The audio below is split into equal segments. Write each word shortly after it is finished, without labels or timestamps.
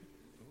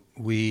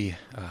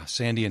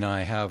Sandy and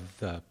I, have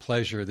the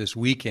pleasure this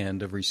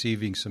weekend of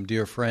receiving some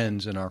dear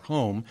friends in our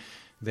home.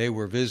 They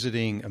were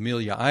visiting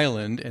Amelia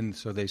Island, and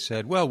so they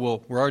said, well,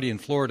 we're already in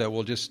Florida,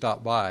 we'll just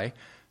stop by.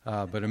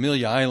 But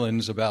Amelia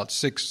Island's about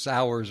 6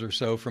 hours or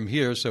so from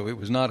here, so it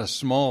was not a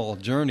small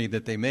journey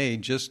that they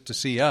made just to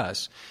see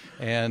us.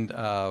 And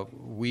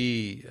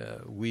we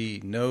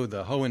know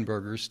the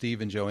Hohenbergers,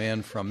 Steve and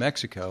Joanne, from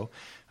Mexico.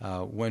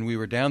 When we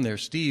were down there,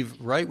 Steve,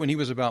 right when he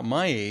was about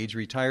my age,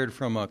 retired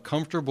from a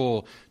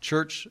comfortable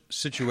church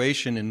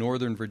situation in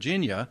Northern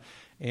Virginia.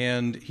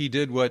 And he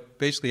did what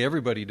basically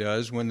everybody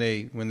does when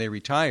they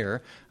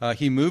retire.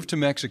 He moved to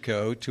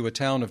Mexico, to a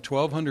town of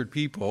 1,200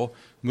 people,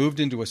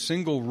 moved into a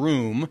single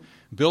room,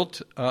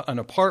 built an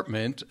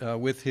apartment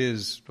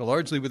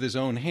largely with his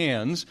own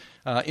hands,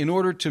 in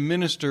order to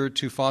minister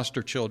to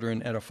foster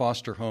children at a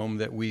foster home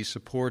that we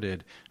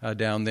supported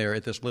down there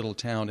at this little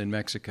town in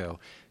Mexico.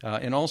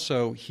 And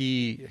also,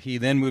 he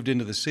then moved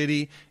into the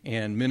city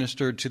and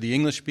ministered to the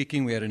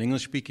English-speaking. We had an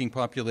English-speaking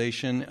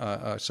population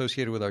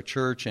associated with our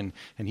church, and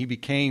he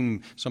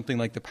became something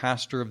like the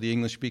pastor of the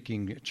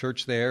English-speaking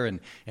church there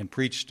and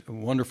preached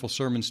wonderful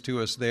sermons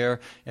to us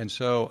there. And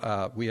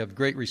so we have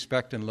great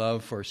respect and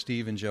love for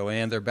Steve and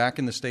Joanne. They're back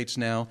in the States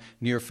now,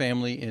 near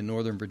family in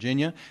Northern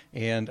Virginia,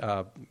 and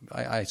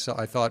I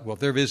thought, well, if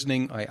they're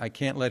visiting, I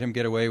can't let him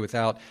get away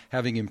without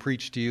having him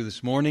preach to you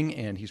this morning,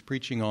 and he's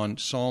preaching on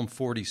Psalm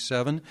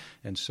 47,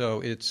 and so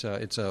it's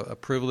a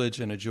privilege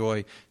and a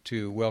joy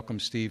to welcome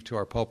Steve to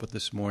our pulpit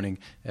this morning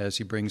as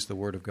he brings the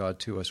Word of God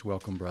to us.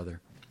 Welcome,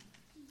 brother.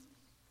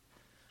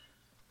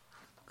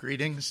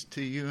 Greetings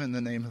to you in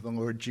the name of the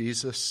Lord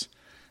Jesus.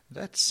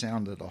 That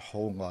sounded a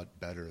whole lot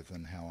better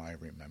than how I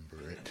remember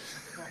it.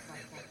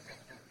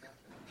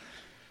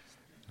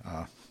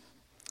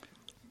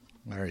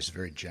 Larry's a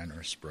very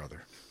generous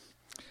brother.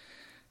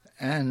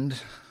 And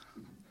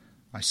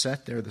I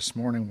sat there this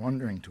morning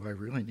wondering, do I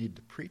really need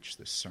to preach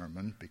this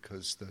sermon?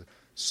 Because the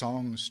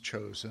songs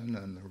chosen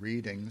and the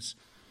readings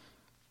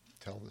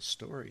tell the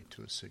story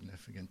to a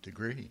significant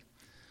degree.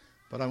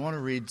 But I want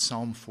to read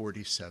Psalm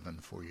 47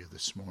 for you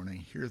this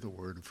morning. Hear the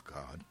word of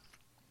God.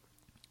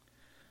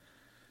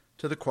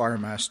 To the choir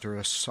master,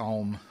 a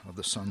psalm of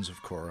the sons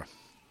of Korah.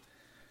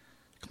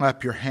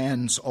 Clap your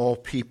hands, all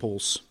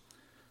peoples.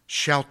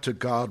 Shout to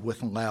God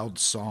with loud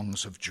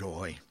songs of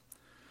joy.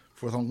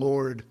 For the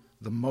Lord,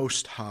 the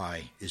Most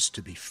High, is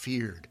to be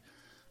feared,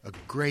 a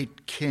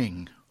great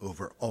king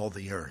over all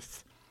the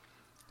earth.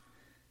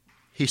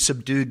 He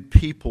subdued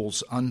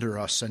peoples under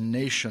us and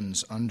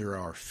nations under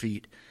our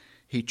feet.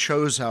 He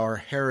chose our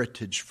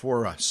heritage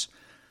for us,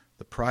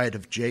 the pride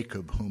of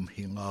Jacob whom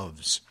he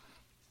loves.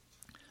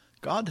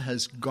 God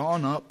has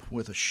gone up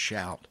with a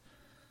shout,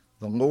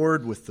 the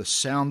Lord with the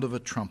sound of a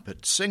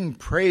trumpet. Sing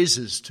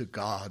praises to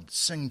God,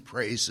 sing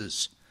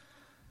praises.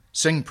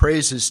 Sing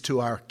praises to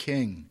our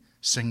King,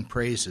 sing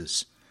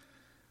praises.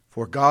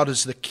 For God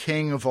is the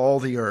King of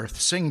all the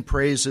earth. Sing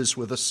praises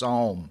with a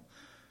psalm.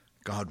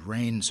 God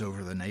reigns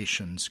over the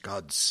nations.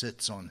 God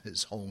sits on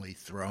his holy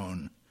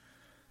throne.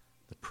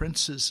 The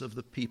princes of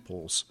the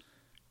peoples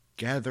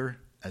gather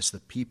as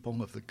the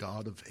people of the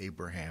God of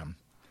Abraham.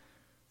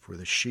 For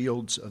the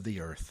shields of the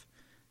earth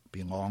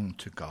belong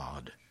to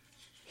God.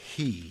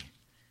 He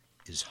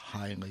is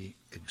highly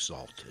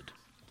exalted.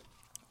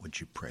 Would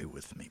you pray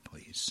with me,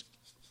 please?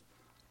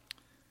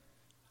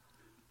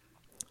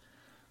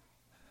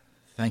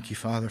 Thank you,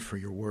 Father, for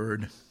your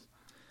word.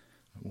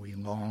 We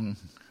long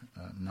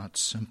not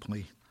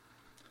simply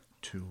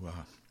to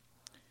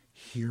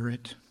hear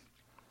it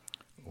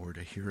or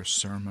to hear a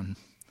sermon.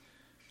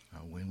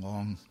 We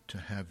long to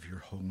have your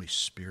Holy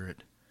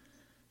Spirit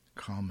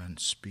come and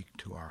speak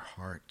to our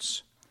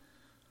hearts,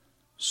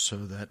 so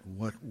that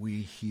what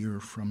we hear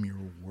from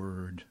your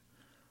word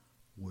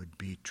would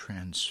be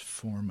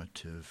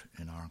transformative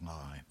in our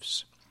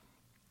lives.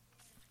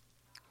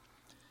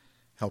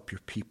 Help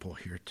your people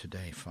here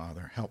today,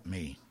 Father. Help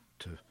me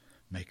to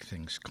make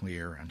things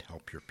clear, and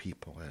help your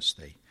people as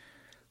they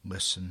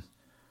listen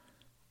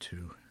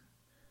to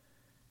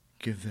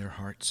give their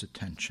heart's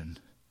attention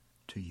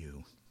to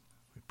you.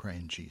 We pray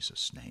in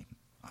Jesus' name.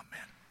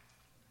 Amen.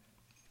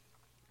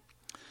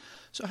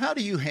 So how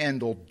do you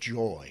handle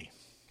joy?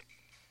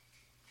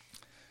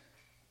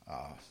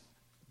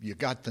 You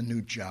got the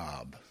new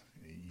job.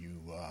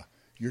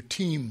 Your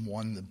team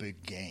won the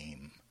big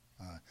game.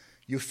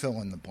 You fill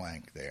in the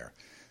blank there.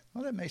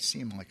 Well, that may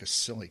seem like a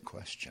silly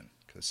question,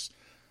 because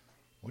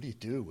what do you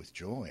do with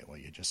joy? Well,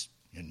 you just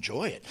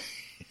enjoy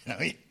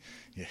it.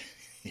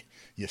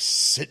 You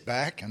sit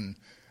back and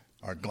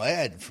are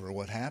glad for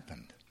what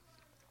happened.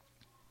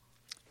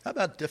 How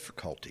about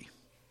difficulty?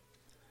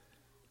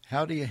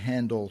 How do you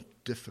handle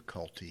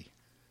difficulty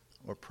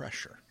or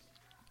pressure?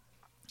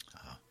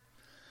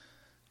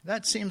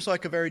 That seems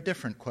like a very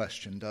different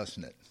question,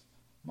 doesn't it?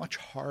 Much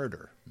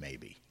harder,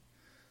 maybe,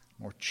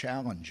 more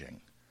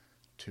challenging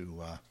to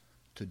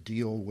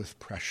deal with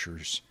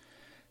pressures.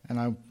 And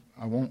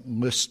I won't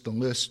list the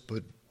list,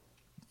 but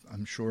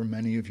I'm sure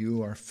many of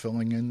you are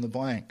filling in the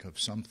blank of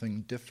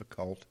something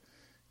difficult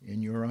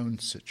in your own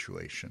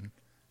situation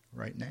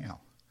right now?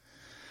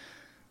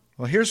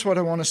 Well, here's what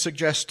I want to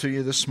suggest to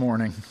you this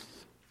morning,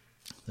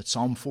 that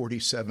Psalm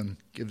 47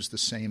 gives the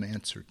same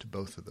answer to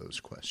both of those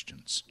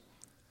questions,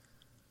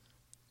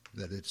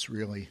 that it's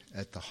really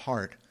at the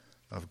heart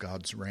of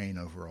God's reign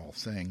over all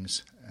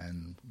things,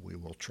 and we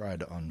will try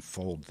to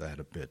unfold that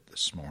a bit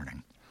this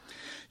morning.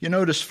 You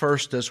notice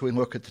first, as we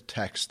look at the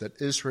text,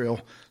 that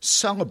Israel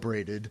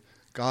celebrated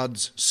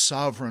God's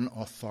sovereign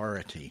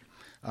authority.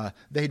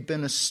 They'd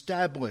been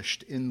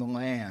established in the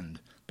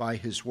land by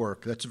his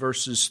work. That's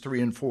verses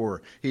 3 and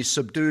 4. He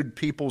subdued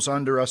peoples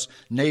under us,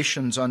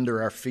 nations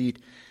under our feet.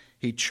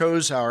 He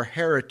chose our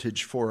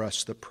heritage for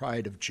us, the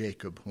pride of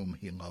Jacob, whom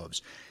he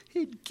loves.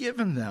 He'd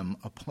given them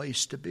a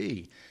place to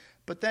be.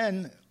 But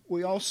then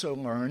we also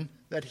learn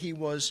that he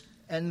was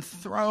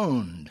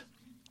enthroned.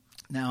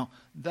 Now,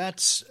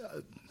 that's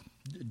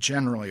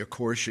generally, of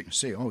course, you can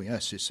say, oh,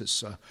 yes, he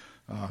says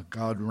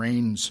God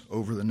reigns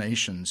over the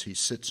nations. He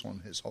sits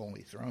on his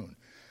holy throne.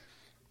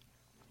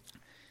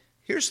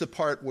 Here's the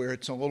part where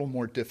it's a little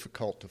more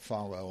difficult to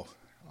follow.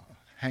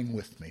 Hang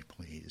with me,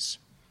 please.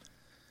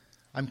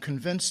 I'm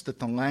convinced that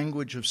the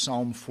language of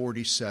Psalm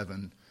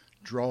 47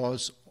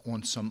 draws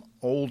on some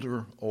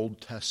older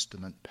Old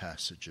Testament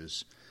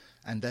passages,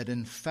 and that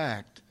in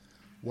fact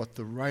what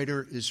the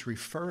writer is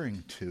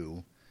referring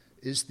to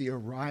is the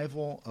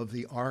arrival of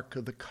the Ark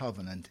of the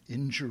Covenant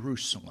in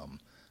Jerusalem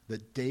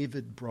that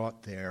David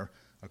brought there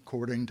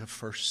according to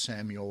 2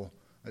 Samuel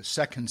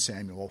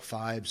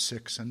 5,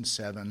 6, and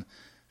 7.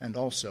 And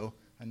also,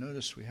 I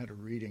noticed we had a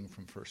reading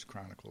from 1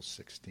 Chronicles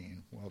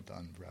 16. Well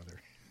done,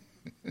 brother.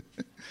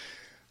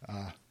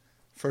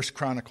 1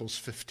 Chronicles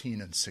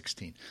 15 and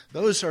 16.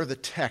 Those are the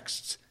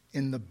texts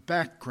in the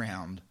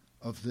background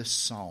of this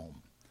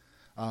psalm.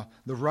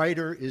 The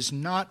writer is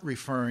not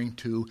referring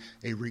to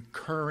a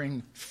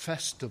recurring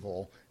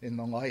festival in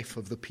the life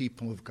of the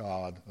people of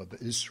God, of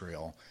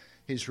Israel.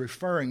 He's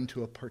referring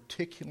to a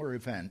particular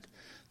event.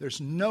 There's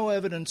no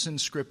evidence in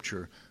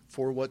Scripture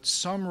for what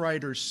some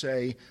writers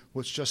say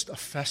was just a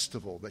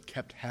festival that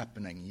kept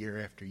happening year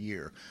after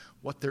year.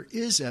 What there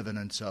is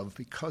evidence of,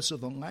 because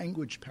of the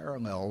language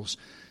parallels,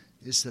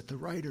 is that the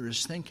writer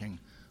is thinking,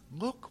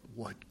 look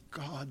what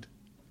God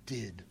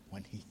did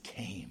when he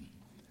came.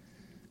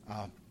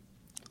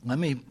 Let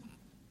me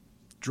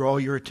draw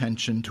your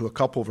attention to a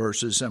couple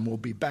verses, and we'll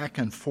be back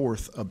and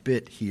forth a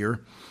bit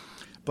here.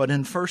 But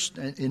in 2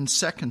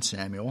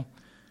 Samuel,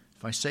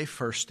 if I say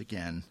first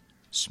again,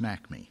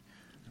 smack me.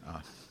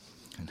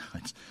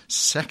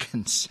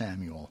 2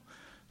 Samuel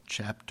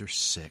chapter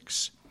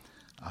 6.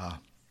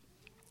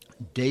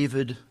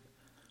 David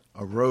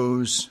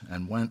arose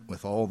and went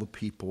with all the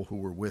people who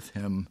were with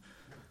him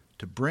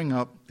to bring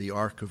up the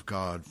ark of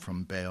God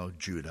from Baal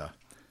Judah.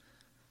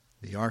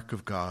 The ark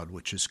of God,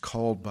 which is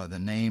called by the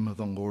name of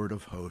the Lord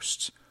of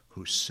hosts,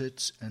 who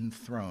sits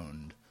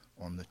enthroned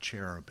on the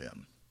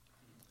cherubim.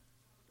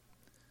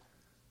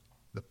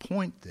 The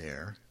point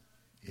there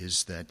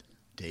is that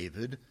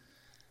David,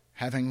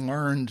 having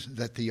learned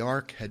that the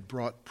ark had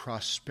brought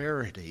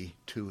prosperity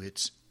to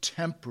its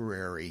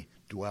temporary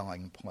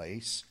dwelling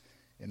place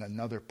in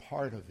another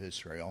part of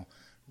Israel,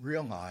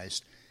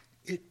 realized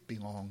it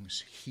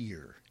belongs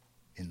here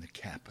in the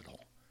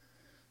capital,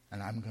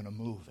 and I'm going to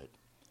move it.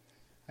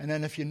 And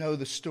then if you know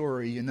the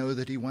story, you know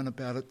that he went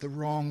about it the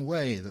wrong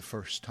way the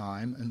first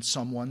time, and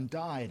someone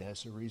died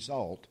as a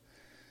result,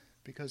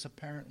 because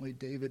apparently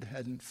David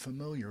hadn't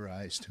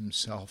familiarized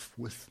himself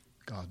with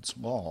God's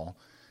law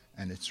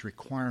and its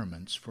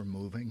requirements for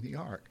moving the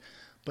ark.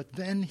 But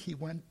then he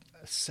went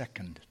a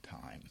second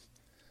time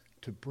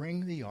to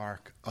bring the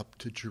ark up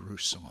to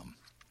Jerusalem.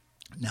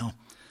 Now,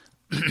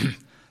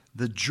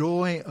 the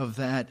joy of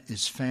that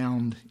is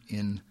found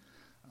in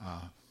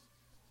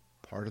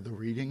part of the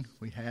reading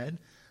we had,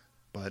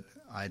 but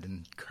I'd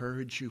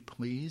encourage you,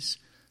 please,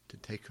 to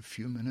take a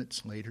few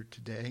minutes later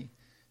today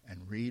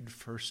and read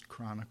 1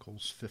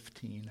 Chronicles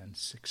 15 and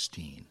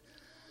 16.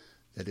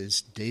 That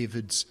is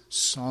David's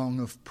song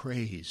of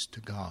praise to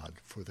God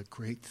for the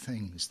great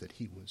things that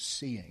he was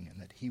seeing and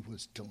that he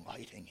was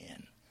delighting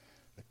in,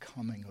 the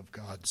coming of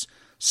God's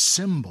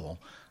symbol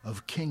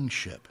of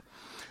kingship.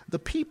 The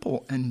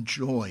people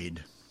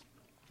enjoyed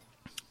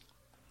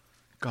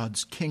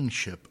God's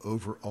kingship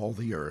over all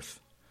the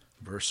earth.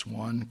 Verse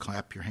 1,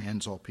 clap your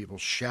hands, all people.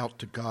 Shout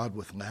to God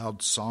with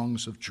loud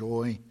songs of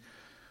joy.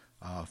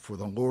 For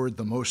the Lord,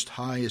 the Most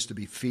High, is to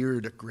be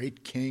feared, a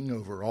great king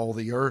over all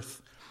the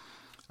earth.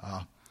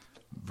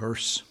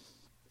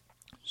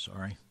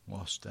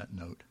 Lost that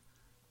note.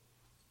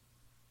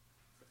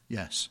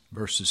 Yes,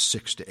 verses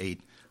 6 to 8.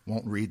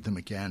 Won't read them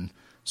again.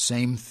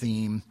 Same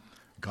theme.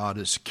 God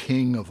is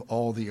king of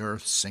all the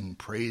earth. Sing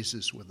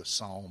praises with a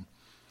psalm.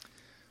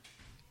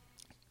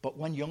 But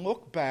when you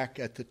look back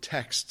at the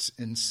texts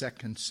in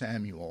 2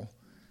 Samuel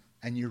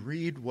and you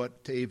read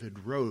what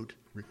David wrote,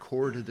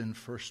 recorded in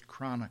 1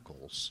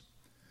 Chronicles,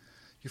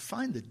 you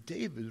find that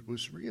David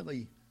was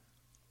really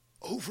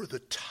over the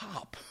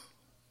top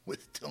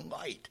with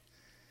delight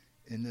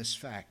in this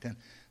fact.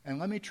 And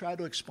let me try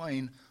to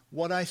explain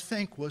what I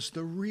think was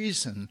the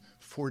reason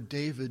for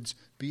David's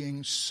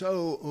being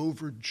so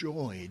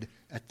overjoyed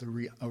at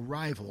the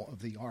arrival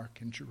of the ark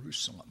in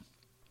Jerusalem.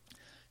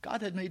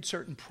 God had made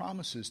certain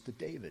promises to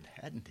David,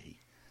 hadn't he?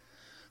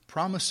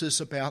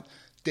 Promises about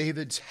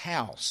David's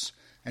house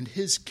and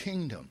his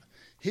kingdom.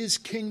 His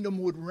kingdom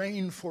would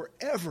reign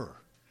forever,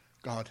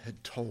 God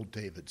had told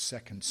David, 2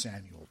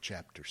 Samuel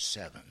chapter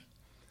 7.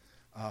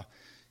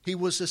 He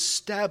was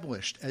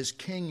established as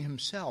king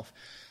himself.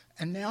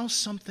 And now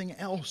something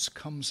else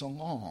comes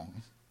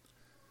along,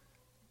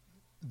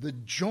 the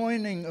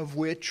joining of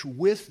which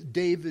with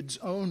David's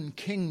own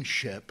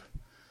kingship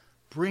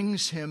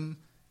brings him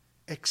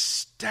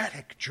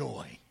ecstatic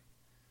joy.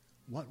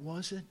 What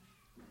was it?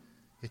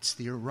 It's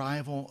the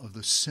arrival of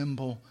the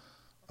symbol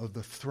of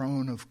the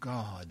throne of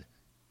God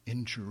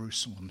in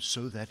Jerusalem,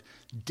 so that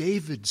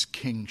David's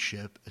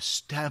kingship,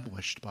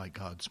 established by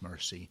God's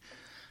mercy,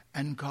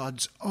 and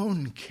God's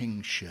own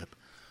kingship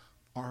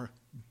are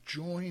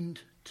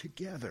joined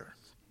together.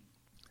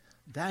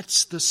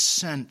 That's the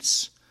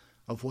sense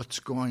of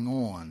what's going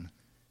on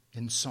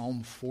in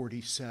Psalm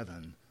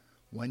 47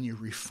 when you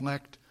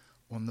reflect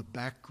on the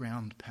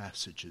background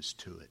passages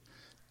to it.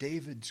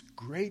 David's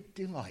great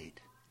delight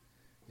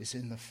is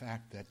in the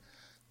fact that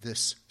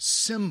this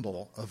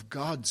symbol of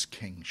God's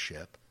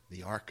kingship,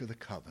 the Ark of the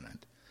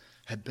Covenant,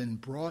 had been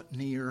brought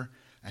near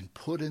and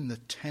put in the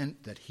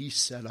tent that he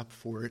set up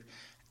for it,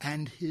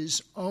 and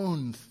his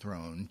own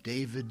throne,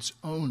 David's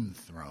own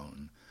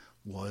throne,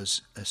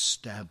 was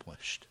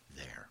established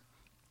there.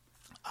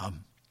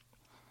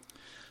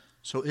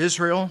 So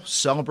Israel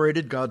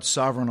celebrated God's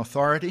sovereign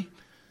authority.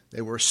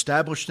 They were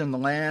established in the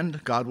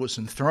land. God was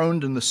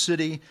enthroned in the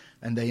city,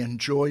 and they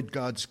enjoyed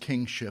God's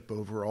kingship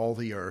over all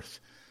the earth.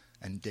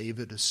 And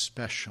David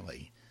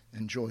especially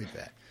enjoyed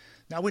that.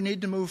 Now we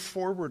need to move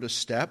forward a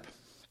step.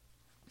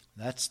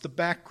 That's the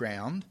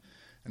background.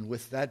 And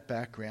with that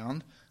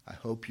background, I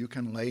hope you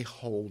can lay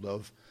hold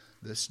of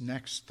this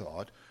next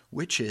thought,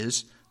 which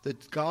is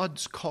that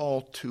God's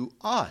call to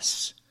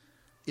us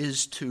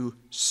is to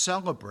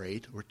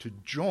celebrate or to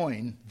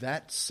join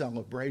that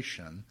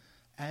celebration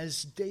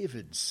as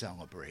David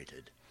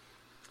celebrated.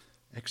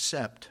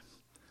 Except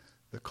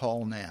the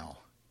call now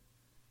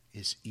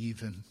is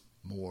even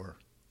more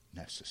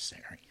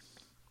necessary,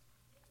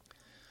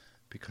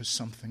 because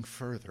something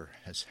further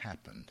has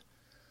happened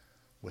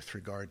with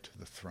regard to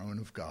the throne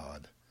of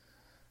God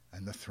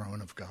and the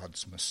throne of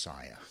God's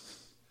Messiah.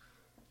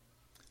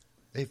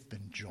 They've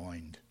been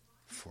joined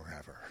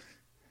forever.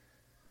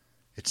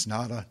 It's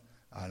not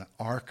an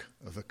ark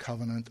of the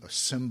covenant, a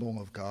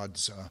symbol of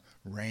God's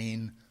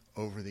reign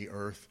over the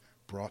earth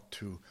brought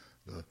to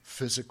the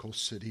physical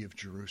city of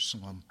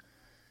Jerusalem.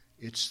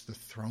 It's the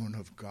throne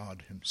of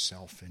God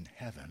himself in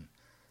heaven,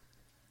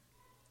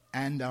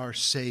 and our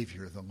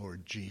Savior, the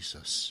Lord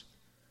Jesus,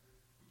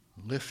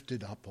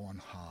 lifted up on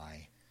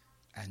high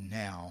and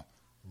now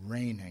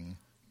reigning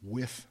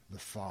with the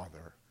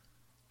Father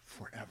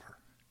forever.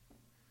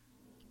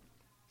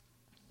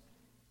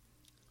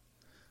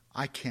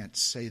 I can't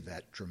say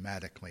that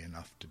dramatically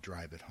enough to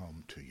drive it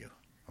home to you,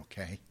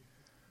 okay?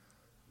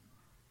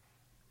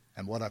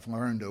 And what I've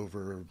learned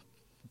over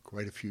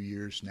quite a few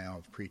years now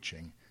of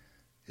preaching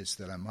is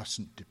that I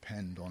mustn't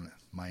depend on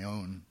my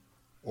own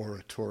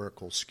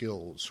oratorical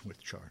skills,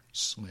 which are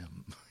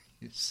slim,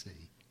 you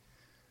see.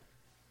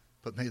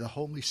 But may the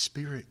Holy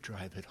Spirit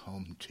drive it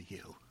home to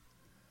you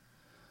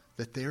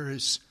that there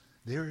is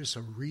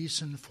a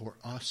reason for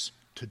us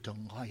to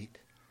delight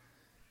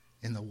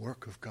in the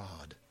work of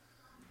God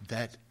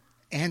that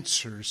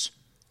answers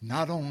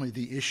not only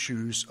the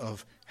issues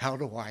of how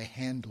do I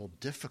handle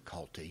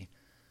difficulty,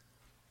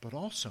 but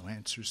also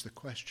answers the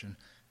question,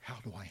 how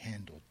do I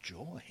handle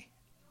joy?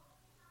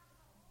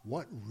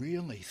 What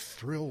really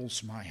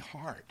thrills my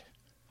heart?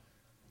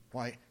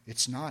 Why,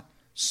 it's not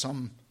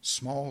some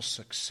small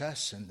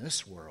success in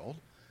this world.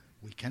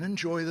 We can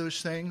enjoy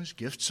those things,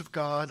 gifts of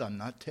God. I'm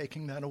not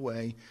taking that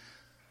away.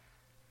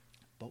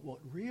 But what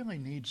really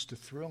needs to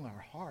thrill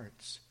our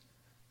hearts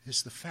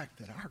is the fact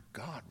that our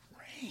God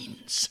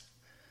reigns.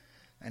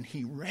 And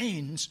he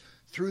reigns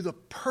through the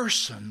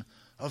person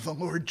of the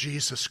Lord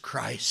Jesus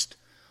Christ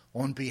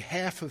on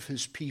behalf of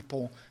his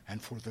people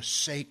and for the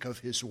sake of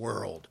his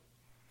world.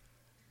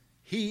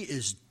 He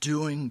is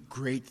doing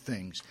great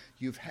things.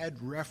 You've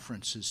had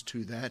references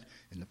to that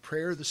in the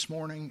prayer this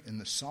morning, in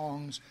the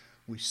songs.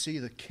 We see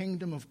the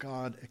kingdom of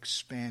God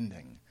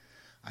expanding.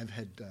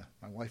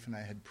 My wife and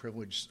I had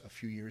privilege a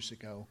few years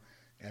ago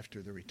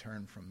after the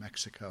return from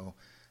Mexico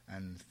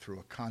and through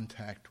a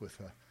contact with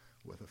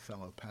a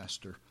fellow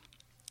pastor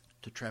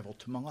to travel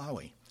to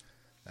Malawi.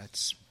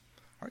 That's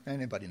hardly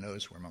anybody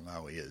knows where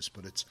Malawi is,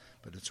 but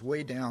it's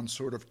way down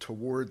sort of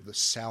toward the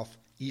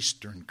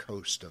southeastern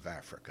coast of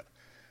Africa.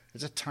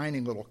 It's a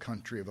tiny little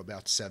country of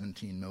about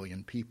 17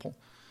 million people.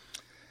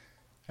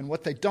 And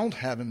what they don't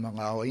have in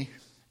Malawi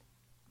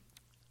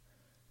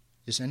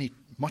is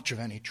much of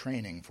any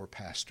training for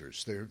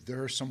pastors.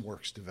 There are some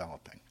works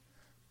developing,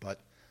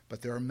 but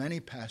there are many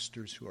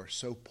pastors who are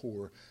so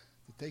poor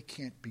that they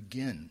can't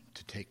begin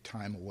to take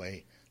time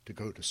away to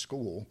go to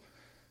school,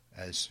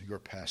 as your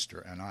pastor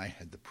and I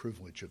had the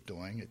privilege of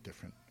doing at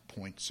different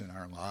points in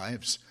our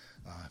lives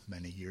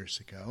many years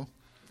ago.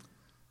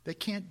 They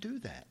can't do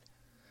that.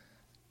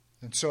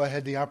 And so I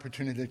had the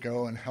opportunity to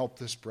go and help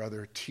this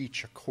brother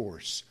teach a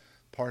course,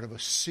 part of a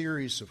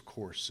series of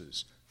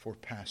courses for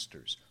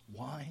pastors.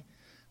 Why?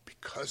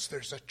 Because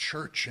there's a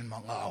church in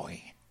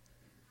Malawi.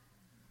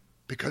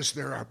 Because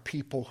there are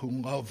people who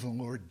love the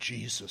Lord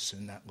Jesus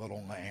in that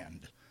little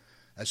land.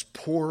 As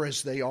poor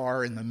as they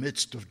are in the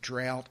midst of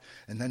drought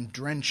and then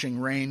drenching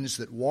rains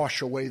that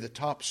wash away the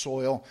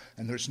topsoil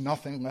and there's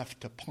nothing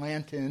left to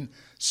plant in,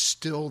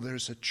 still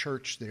there's a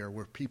church there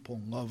where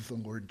people love the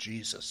Lord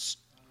Jesus.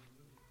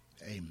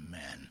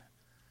 Amen.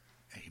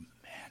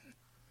 Amen.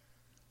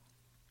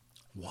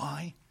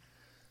 Why?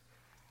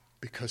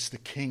 Because the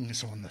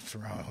King's on the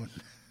throne.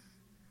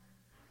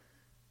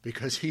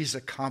 Because he's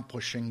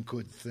accomplishing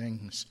good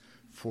things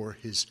for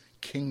his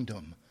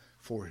kingdom,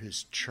 for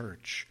his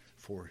church,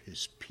 for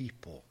his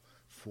people,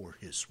 for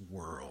his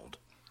world.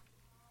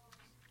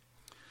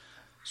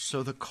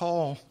 So the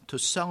call to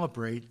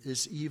celebrate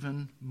is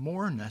even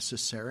more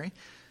necessary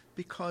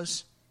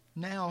because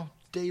now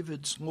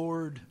David's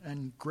Lord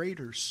and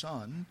greater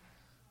Son,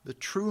 the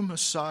true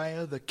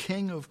Messiah, the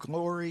King of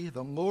glory,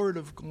 the Lord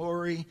of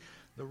glory,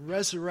 the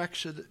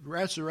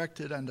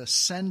resurrected and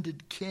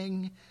ascended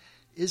King,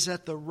 is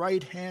at the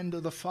right hand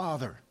of the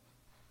Father.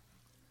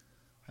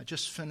 I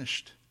just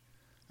finished.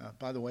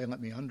 By the way,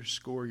 let me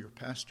underscore your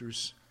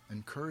pastor's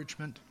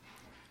encouragement.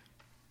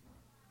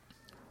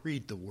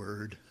 Read the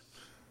Word.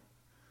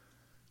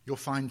 You'll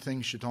find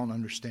things you don't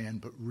understand,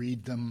 but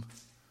read them.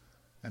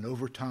 And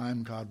over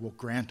time, God will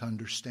grant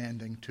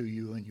understanding to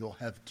you, and you'll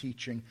have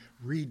teaching.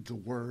 Read the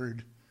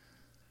Word.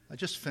 I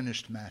just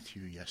finished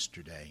Matthew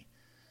yesterday.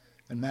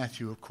 And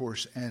Matthew, of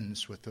course,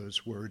 ends with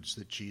those words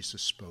that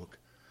Jesus spoke.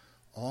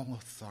 All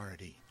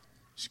authority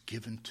is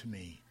given to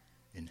me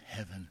in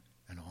heaven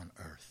and on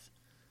earth.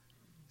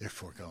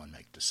 Therefore, go and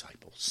make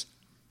disciples.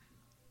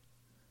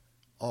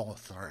 All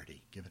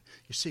authority given.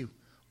 You see,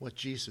 what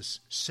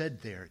Jesus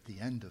said there at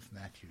the end of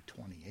Matthew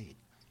 28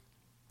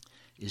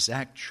 is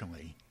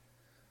actually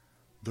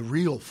the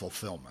real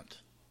fulfillment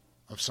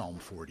of Psalm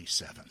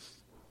 47.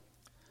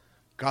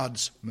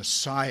 God's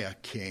Messiah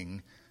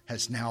King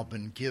has now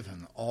been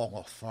given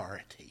all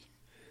authority.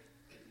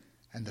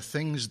 And the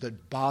things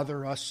that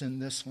bother us in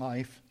this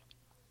life,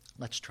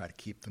 let's try to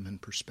keep them in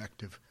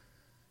perspective,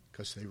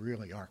 because they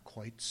really are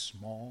quite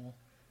small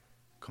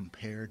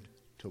compared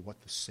to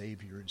what the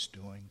Savior is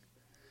doing.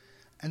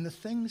 And the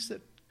things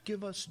that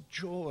give us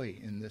joy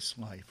in this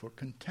life, or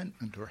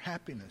contentment, or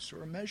happiness,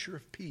 or a measure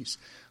of peace,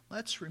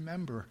 let's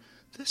remember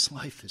this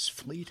life is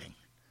fleeting.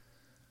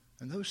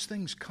 And those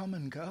things come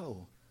and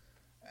go.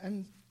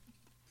 And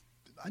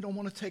I don't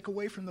want to take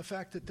away from the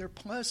fact that they're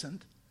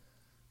pleasant,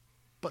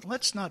 but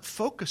let's not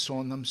focus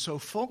on them so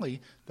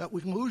fully that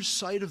we lose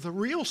sight of the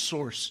real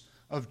source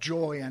of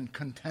joy and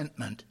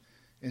contentment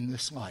in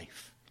this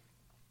life.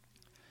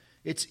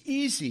 It's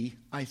easy,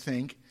 I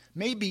think,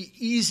 maybe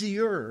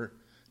easier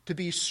to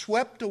be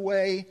swept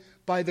away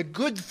by the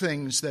good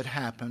things that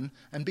happen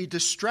and be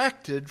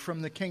distracted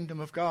from the kingdom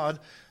of God,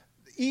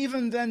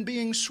 even than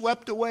being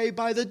swept away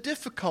by the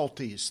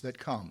difficulties that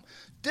come.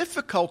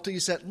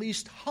 Difficulties at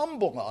least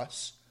humble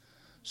us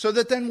so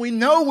that then we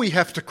know we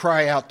have to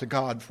cry out to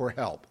God for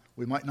help.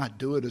 We might not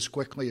do it as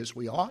quickly as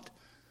we ought,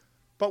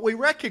 but we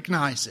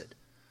recognize it.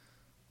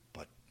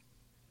 But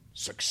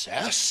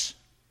success,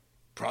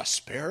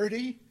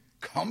 prosperity,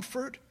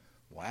 comfort,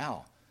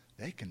 wow,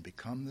 they can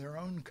become their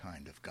own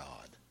kind of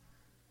God.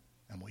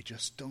 And we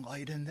just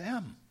delight in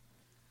them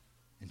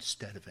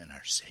instead of in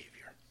our Savior.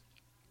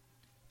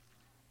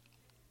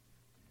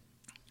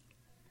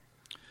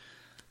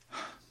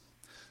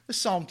 This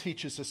psalm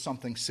teaches us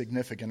something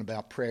significant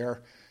about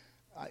prayer.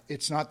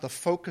 It's not the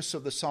focus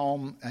of the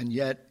psalm, and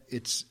yet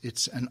it's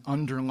an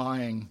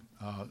underlying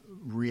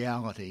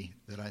reality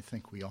that I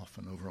think we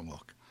often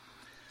overlook.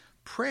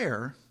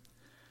 Prayer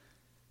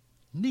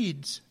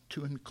needs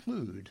to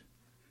include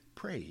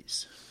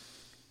praise.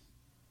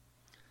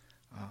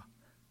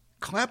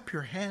 Clap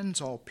your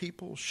hands, all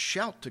people.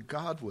 Shout to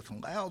God with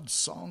loud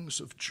songs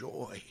of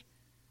joy.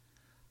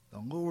 The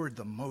Lord,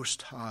 the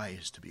Most High,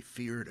 is to be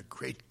feared, a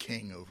great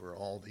king over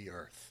all the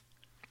earth.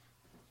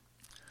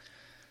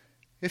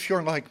 If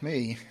you're like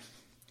me,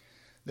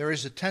 there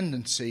is a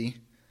tendency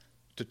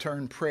to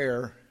turn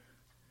prayer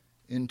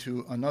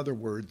into another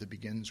word that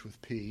begins with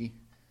P,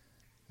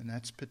 and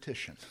that's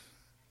petition.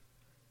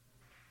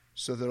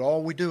 So that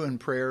all we do in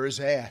prayer is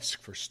ask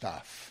for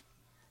stuff,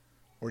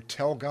 or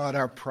tell God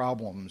our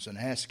problems and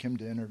ask Him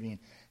to intervene.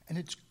 And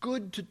it's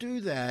good to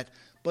do that,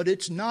 but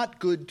it's not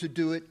good to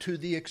do it to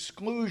the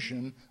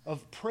exclusion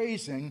of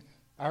praising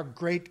our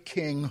great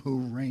King who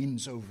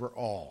reigns over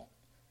all.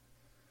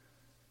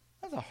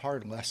 That's a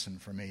hard lesson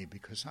for me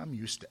because I'm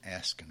used to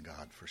asking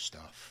God for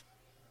stuff.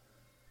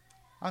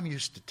 I'm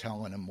used to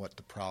telling Him what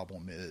the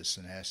problem is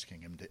and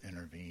asking Him to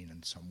intervene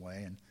in some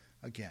way. And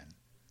again,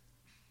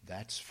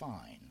 that's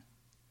fine.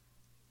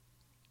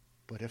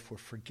 But if we're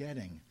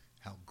forgetting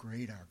how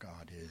great our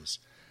God is,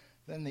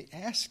 then the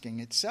asking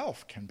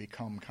itself can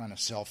become kind of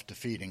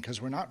self-defeating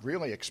because we're not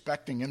really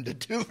expecting him to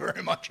do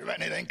very much of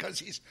anything because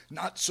he's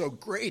not so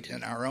great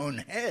in our own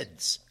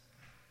heads.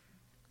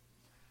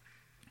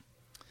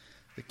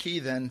 The key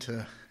then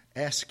to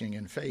asking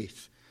in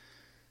faith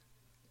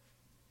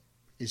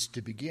is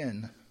to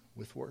begin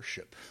with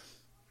worship.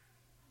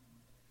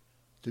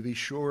 To be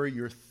sure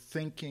your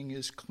thinking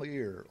is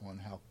clear on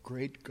how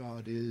great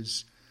God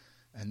is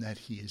and that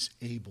he is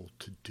able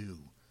to do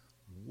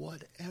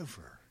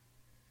whatever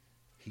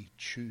he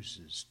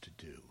chooses to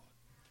do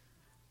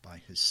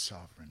by his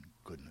sovereign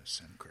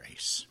goodness and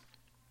grace.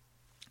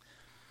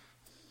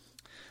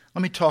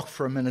 Let me talk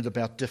for a minute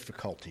about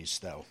difficulties,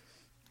 though,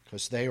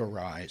 because they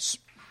arise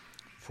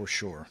for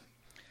sure.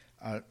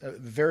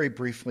 Very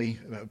briefly,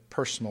 a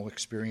personal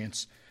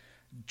experience,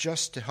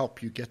 just to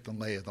help you get the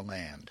lay of the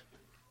land.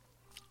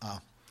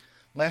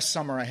 Last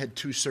summer I had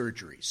 2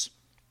 surgeries.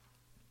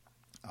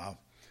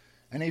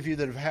 Any of you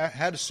that have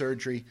had a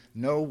surgery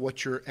know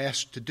what you're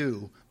asked to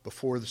do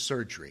before the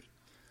surgery.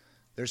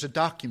 There's a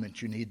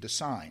document you need to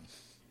sign.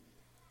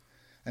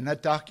 And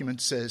that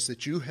document says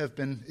that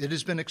it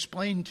has been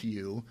explained to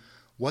you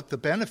what the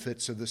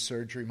benefits of the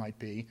surgery might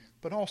be,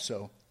 but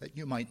also that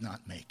you might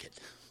not make it.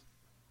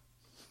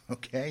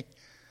 Okay?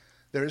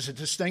 There is a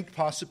distinct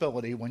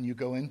possibility when you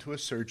go into a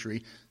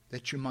surgery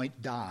that you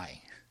might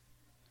die.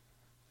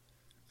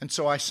 And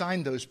so I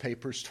signed those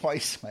papers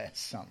twice last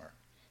summer.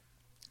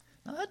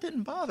 Now, that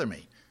didn't bother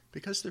me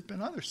because there have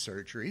been other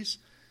surgeries,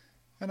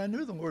 and I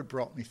knew the Lord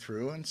brought me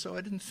through, and so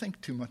I didn't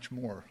think too much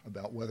more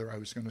about whether I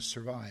was going to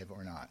survive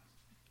or not.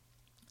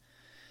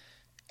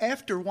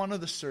 After one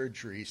of the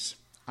surgeries,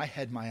 I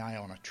had my eye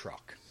on a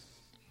truck.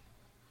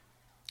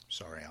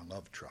 Sorry, I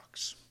love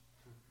trucks.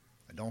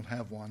 I don't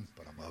have one,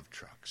 but I love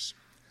trucks.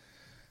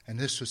 And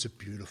this was a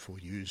beautiful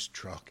used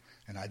truck,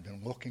 and I'd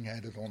been looking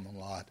at it on the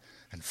lot,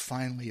 and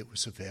finally it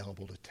was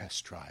available to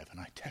test drive,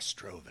 and I test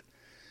drove it.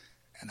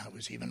 And I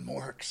was even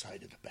more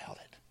excited about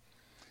it.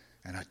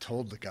 And I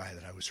told the guy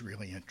that I was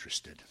really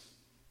interested.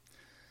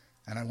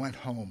 And I went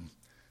home,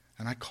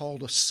 and I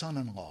called a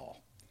son-in-law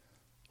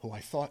who I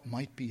thought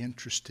might be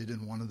interested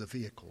in one of the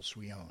vehicles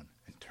we own.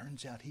 And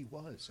turns out he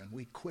was, and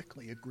we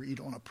quickly agreed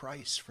on a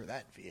price for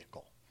that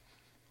vehicle.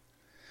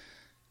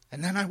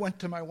 And then I went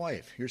to my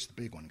wife. Here's the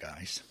big one,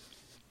 guys.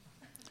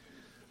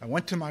 I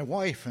went to my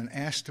wife and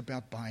asked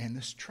about buying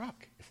this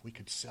truck, if we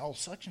could sell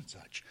such and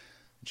such.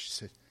 And she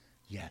said,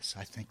 yes,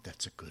 I think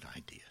that's a good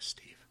idea,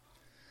 Steve.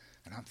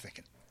 And I'm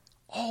thinking,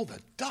 all the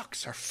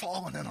ducks are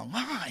falling in a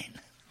line.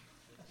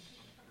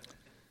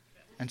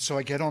 And so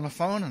I get on the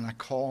phone and I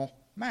call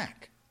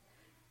Mac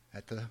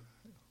at the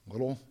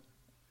little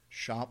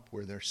shop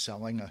where they're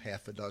selling a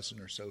half a dozen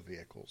or so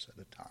vehicles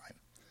at a time.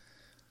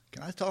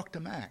 Can I talk to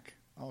Mac?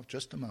 Oh,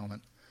 just a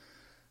moment.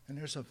 And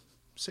there's a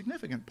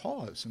significant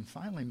pause, and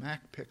finally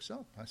Mac picks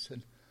up. I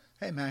said,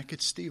 hey, Mac,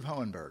 it's Steve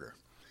Hohenberger.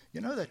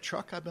 You know that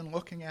truck I've been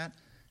looking at?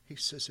 He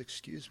says,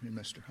 excuse me,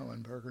 Mr.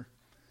 Hohenberger,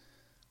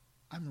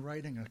 I'm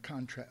writing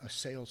a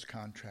sales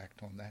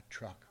contract on that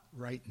truck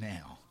right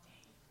now.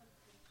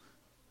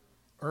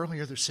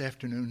 Earlier this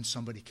afternoon,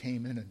 somebody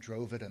came in and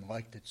drove it and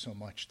liked it so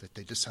much that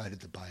they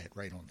decided to buy it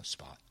right on the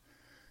spot.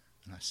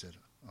 And I said,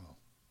 oh,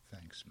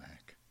 thanks,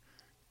 Mac.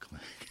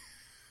 Click.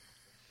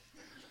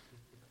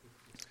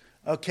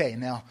 Okay,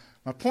 now,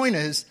 my point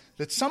is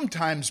that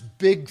sometimes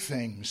big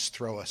things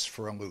throw us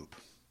for a loop.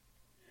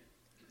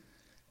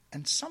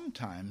 And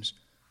sometimes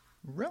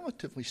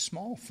relatively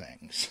small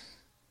things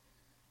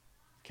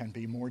can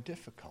be more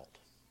difficult.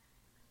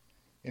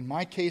 In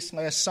my case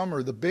last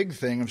summer, the big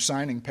thing of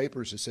signing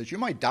papers that says you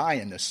might die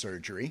in this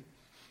surgery,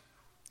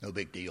 no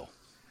big deal.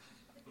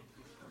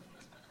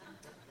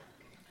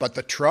 But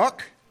the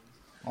truck,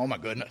 oh my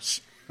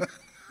goodness.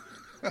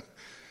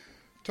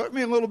 Took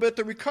me a little bit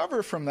to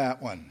recover from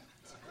that one,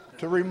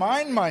 to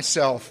remind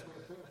myself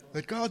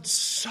that God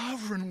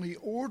sovereignly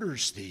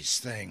orders these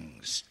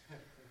things.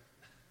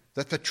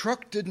 That the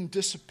truck didn't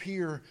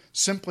disappear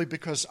simply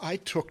because I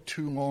took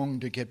too long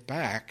to get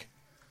back,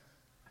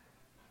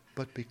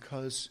 but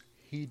because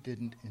he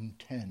didn't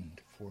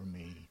intend for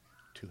me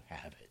to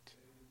have it.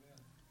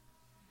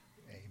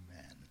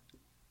 Amen.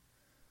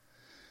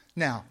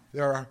 Now,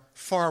 there are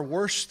far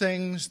worse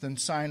things than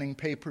signing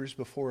papers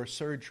before a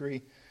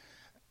surgery,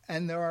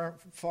 and there are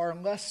far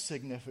less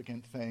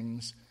significant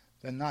things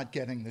than not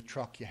getting the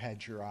truck you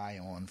had your eye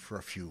on for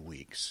a few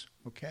weeks.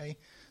 Okay?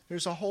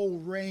 There's a whole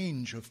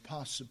range of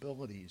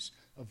possibilities,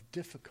 of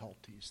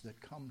difficulties that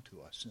come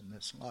to us in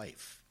this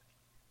life.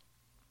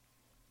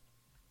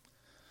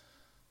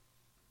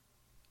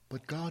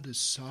 But God is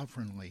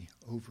sovereignly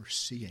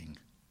overseeing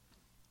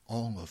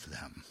all of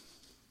them.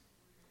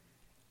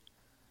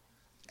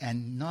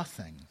 And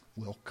nothing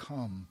will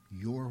come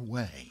your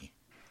way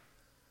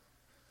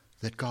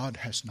that God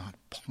has not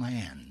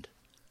planned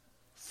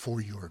for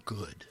your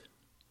good.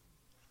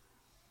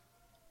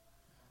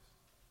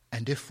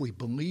 And if we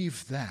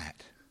believe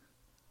that,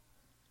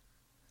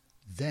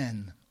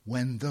 then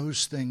when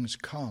those things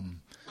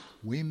come,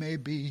 we may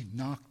be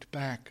knocked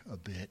back a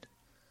bit,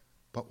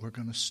 But we're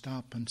going to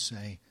stop and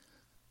say,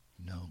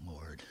 no,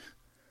 Lord,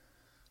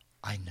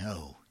 I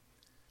know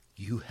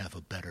you have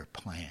a better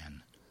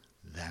plan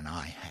than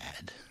I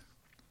had.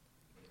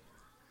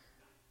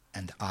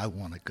 And I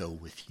want to go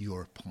with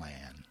your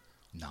plan,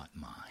 not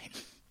mine.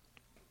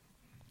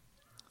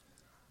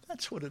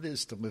 That's what it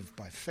is to live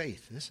by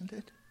faith, isn't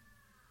it?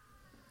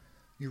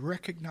 You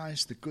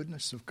recognize the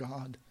goodness of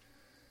God.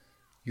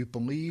 You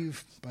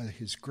believe by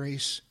his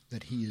grace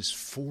that he is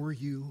for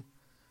you.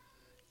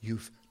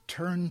 You've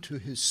turned to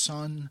his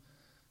Son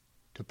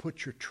to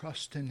put your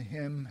trust in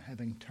him,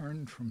 having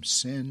turned from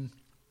sin.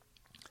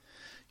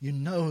 You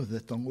know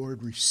that the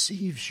Lord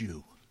receives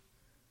you.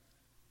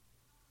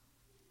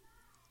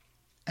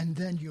 And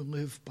then you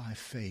live by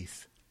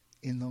faith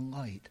in the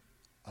light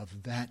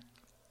of that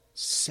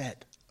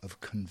set of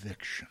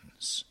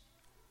convictions.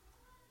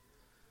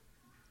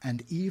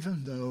 And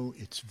even though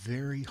it's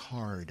very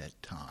hard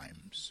at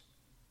times,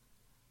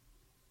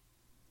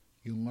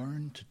 you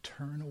learn to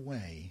turn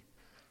away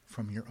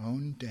from your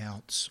own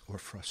doubts or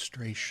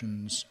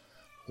frustrations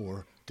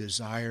or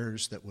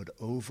desires that would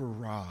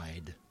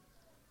override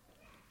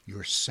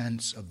your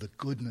sense of the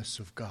goodness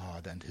of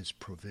God and his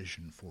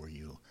provision for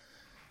you,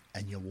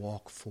 and you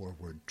walk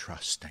forward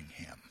trusting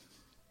him.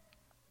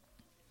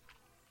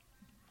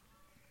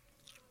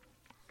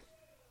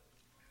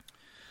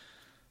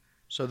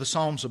 So the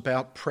Psalm's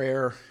about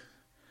prayer.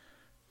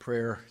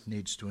 Prayer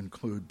needs to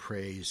include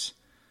praise.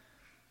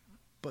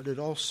 But it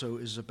also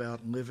is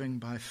about living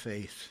by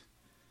faith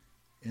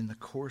in the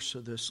course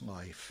of this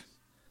life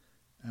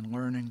and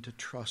learning to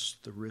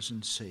trust the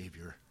risen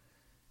Savior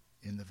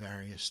in the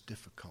various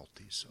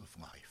difficulties of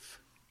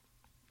life.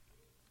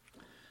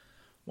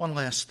 One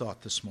last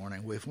thought this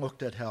morning. We've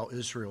looked at how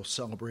Israel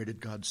celebrated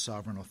God's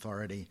sovereign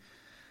authority,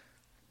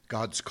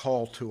 God's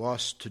call to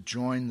us to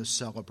join the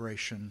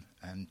celebration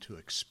and to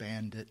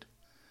expand it.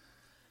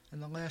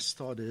 And the last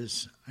thought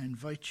is, I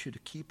invite you to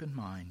keep in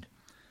mind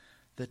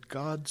that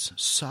God's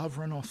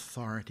sovereign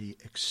authority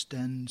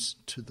extends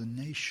to the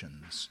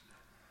nations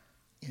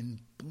in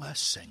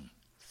blessing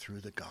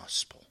through the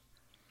gospel.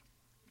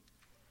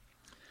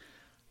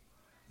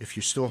 If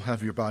you still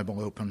have your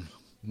Bible open,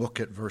 look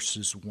at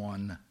verses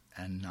 1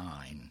 and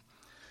 9.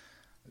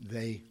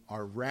 They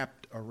are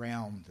wrapped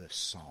around this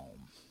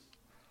psalm.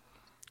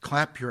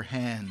 Clap your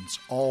hands,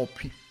 all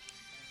people.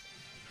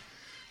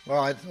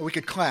 Well, we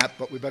could clap,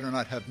 but we better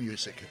not have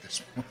music at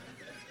this point.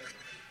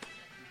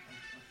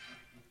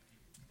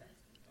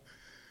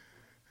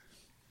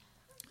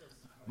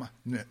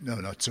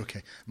 No, it's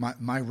okay.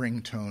 My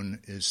ringtone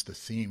is the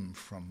theme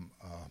from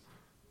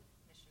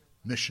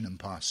Mission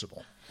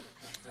Impossible.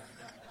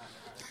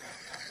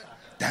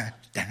 Da,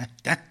 da,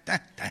 da, da,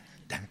 da,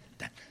 da,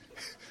 da.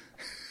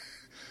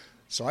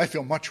 So I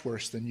feel much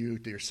worse than you,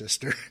 dear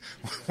sister,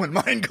 when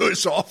mine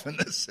goes off in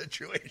this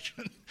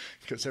situation,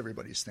 because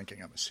everybody's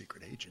thinking I'm a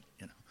secret agent,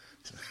 you know.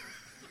 So.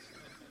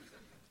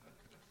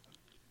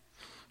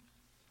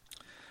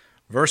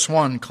 Verse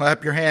 1,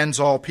 clap your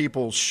hands, all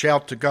peoples,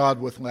 shout to God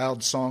with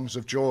loud songs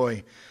of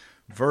joy.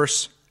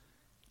 Verse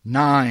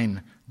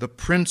 9, the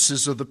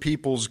princes of the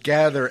peoples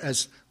gather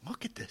as,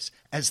 look at this,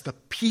 as the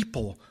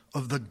people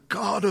of the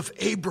God of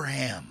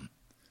Abraham.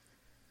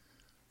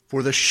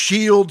 For the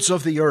shields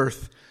of the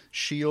earth,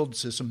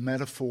 shields is a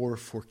metaphor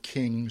for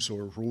kings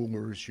or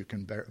rulers. You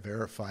can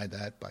verify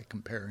that by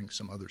comparing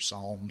some other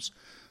psalms.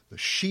 The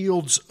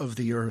shields of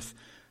the earth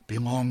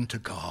belong to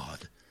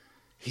God.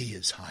 He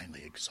is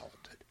highly exalted.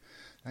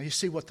 Now you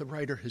see what the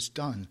writer has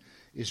done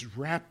is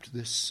wrapped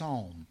this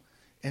psalm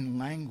in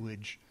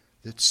language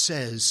that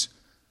says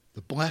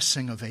the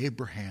blessing of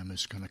Abraham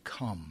is going to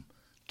come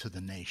to the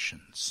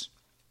nations.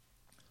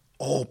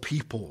 All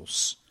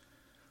peoples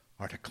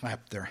are to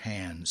clap their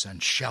hands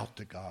and shout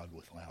to God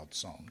with loud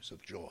songs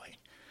of joy.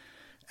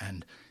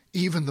 And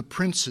even the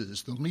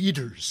princes, the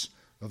leaders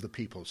of the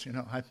peoples, you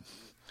know, I've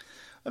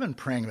been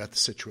praying about the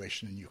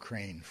situation in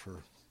Ukraine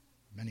for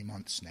many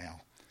months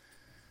now.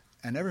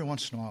 And every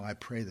once in a while I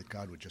pray that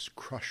God would just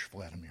crush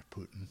Vladimir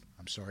Putin.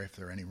 I'm sorry if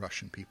there are any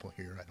Russian people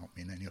here. I don't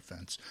mean any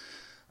offense.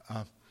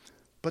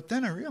 But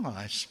then I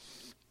realize,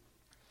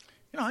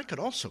 you know, I could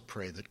also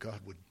pray that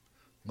God would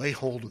lay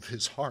hold of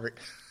his heart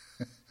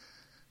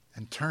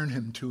and turn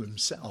him to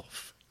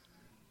himself.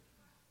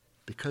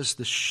 Because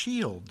the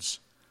shields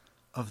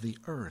of the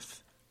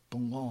earth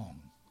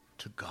belong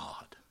to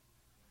God.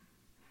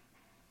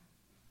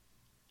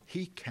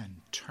 He can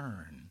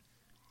turn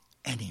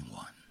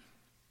anyone.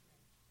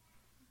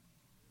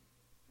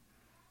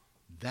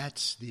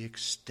 That's the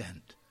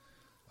extent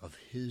of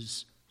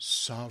his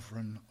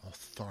sovereign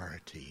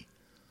authority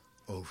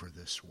over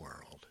this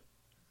world.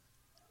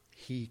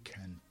 He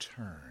can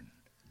turn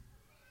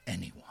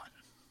anyone.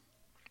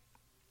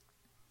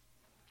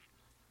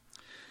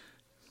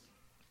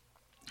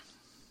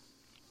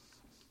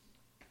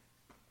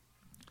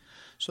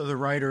 So the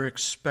writer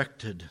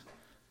expected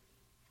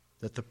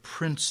that the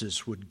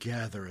princes would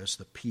gather as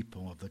the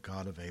people of the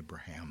God of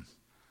Abraham.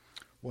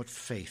 What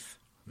faith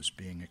was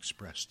being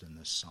expressed in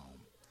this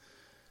psalm?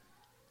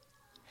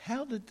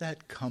 How did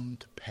that come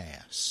to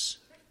pass?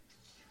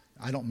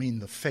 I don't mean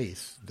the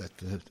faith that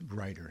the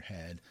writer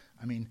had.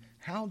 I mean,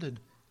 how did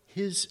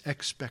his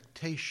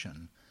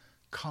expectation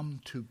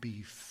come to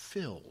be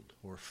filled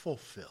or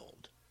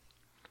fulfilled?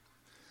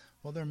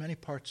 Well, there are many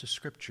parts of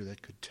Scripture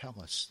that could tell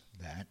us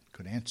that,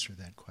 could answer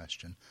that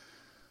question.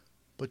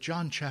 But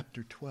John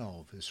chapter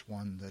 12 is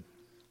one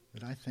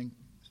that I think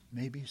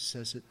maybe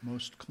says it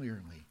most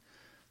clearly.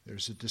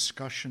 There's a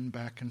discussion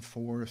back and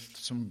forth.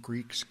 Some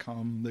Greeks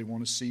come, they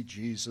want to see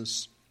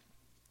Jesus.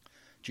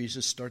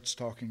 Jesus starts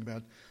talking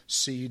about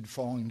seed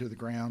falling to the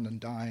ground and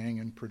dying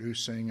and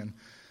producing. And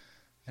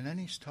then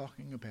he's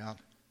talking about,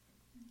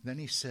 then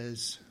he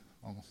says,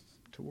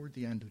 toward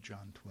the end of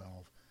John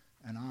 12,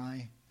 and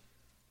I,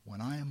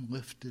 when I am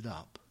lifted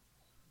up,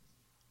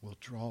 will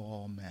draw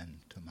all men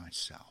to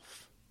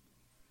myself.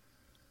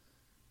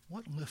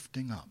 What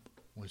lifting up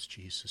was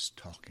Jesus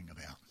talking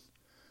about?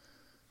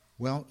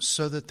 Well,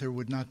 so that there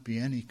would not be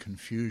any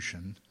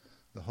confusion,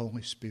 the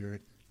Holy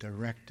Spirit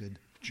directed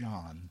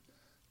John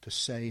to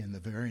say in the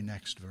very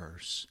next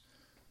verse,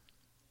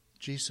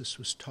 Jesus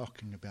was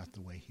talking about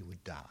the way he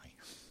would die.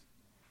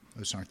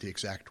 Those aren't the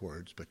exact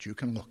words, but you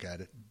can look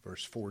at it,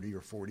 verse 40 or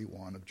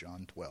 41 of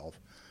John 12.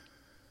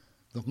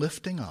 The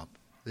lifting up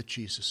that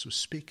Jesus was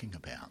speaking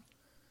about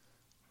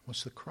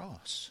was the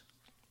cross.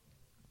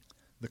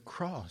 The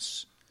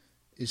cross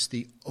is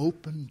the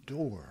open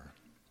door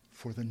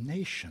for the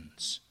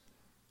nations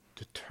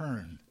to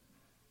turn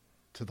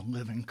to the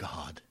living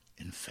God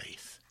in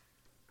faith.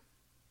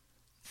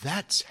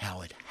 That's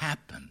how it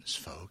happens,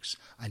 folks.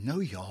 I know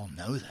y'all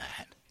know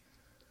that.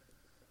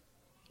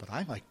 But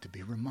I like to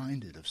be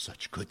reminded of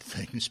such good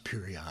things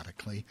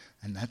periodically,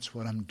 and that's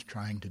what I'm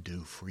trying to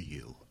do for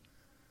you.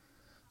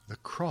 The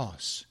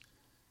cross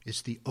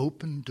is the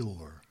open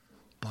door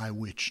by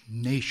which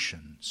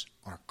nations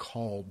are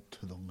called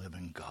to the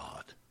living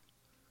God.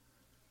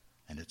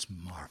 And it's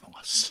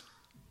marvelous.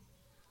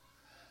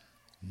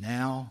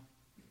 Now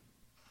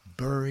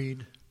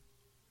buried,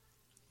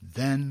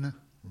 then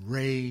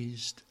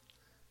raised,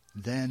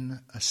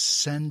 then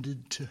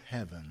ascended to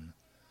heaven,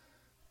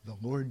 the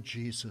Lord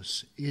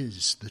Jesus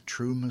is the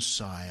true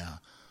Messiah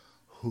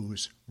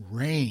whose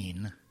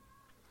reign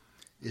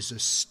is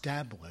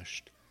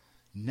established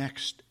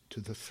next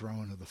to the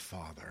throne of the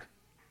Father.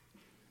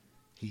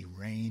 He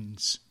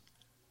reigns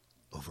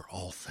over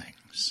all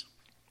things.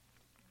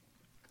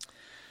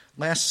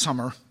 Last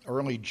summer,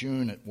 early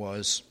June it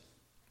was,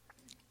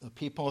 the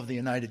people of the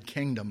United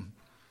Kingdom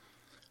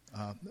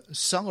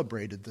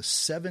celebrated the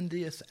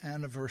 70th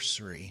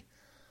anniversary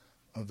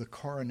of the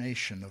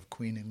coronation of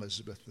Queen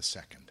Elizabeth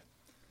II.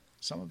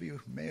 Some of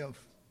you may have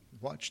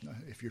watched,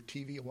 if you're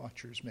TV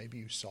watchers, maybe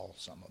you saw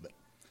some of it.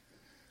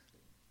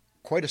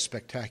 Quite a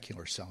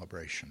spectacular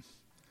celebration.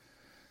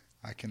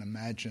 I can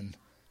imagine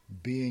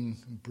being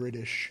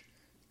British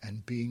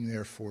and being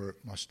there for it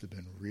must have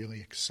been really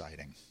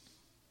exciting.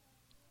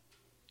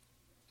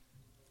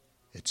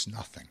 It's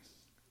nothing.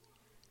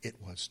 It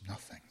was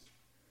nothing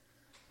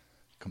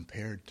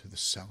compared to the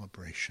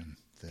celebration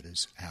that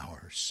is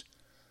ours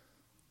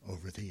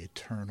over the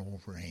eternal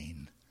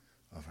reign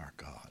of our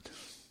God.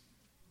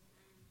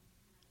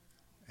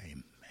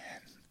 Amen.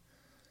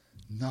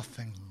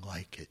 Nothing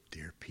like it,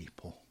 dear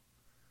people.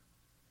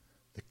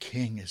 The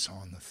King is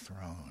on the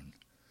throne.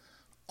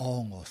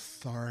 All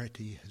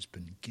authority has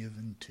been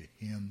given to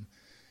him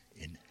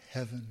in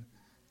heaven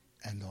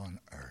and on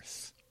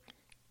earth.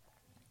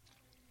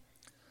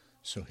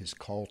 So his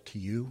call to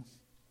you,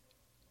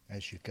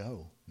 as you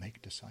go,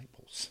 make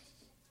disciples.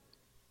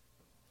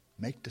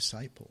 Make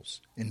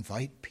disciples.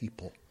 Invite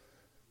people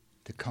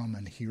to come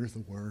and hear the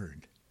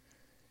word.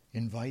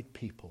 Invite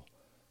people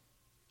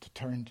to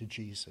turn to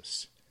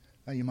Jesus.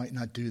 Now, you might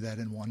not do that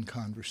in one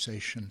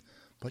conversation,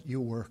 but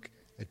you work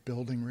at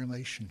building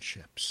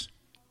relationships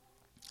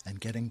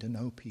and getting to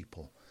know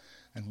people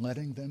and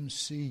letting them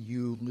see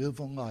you live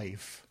a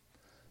life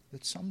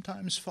that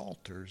sometimes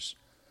falters,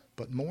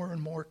 but more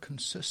and more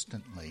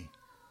consistently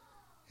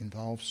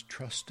involves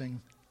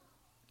trusting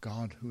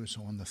God who is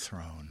on the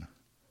throne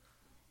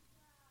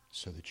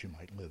so that you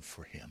might live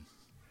for him.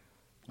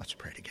 Let's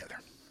pray together.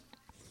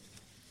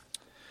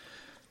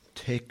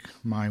 Take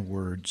my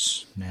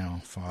words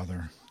now,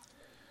 Father,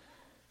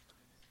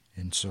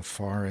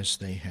 insofar as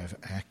they have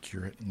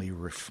accurately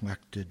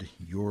reflected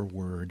your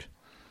word.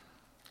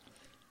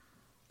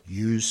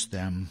 Use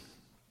them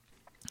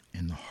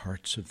in the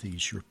hearts of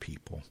these your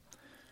people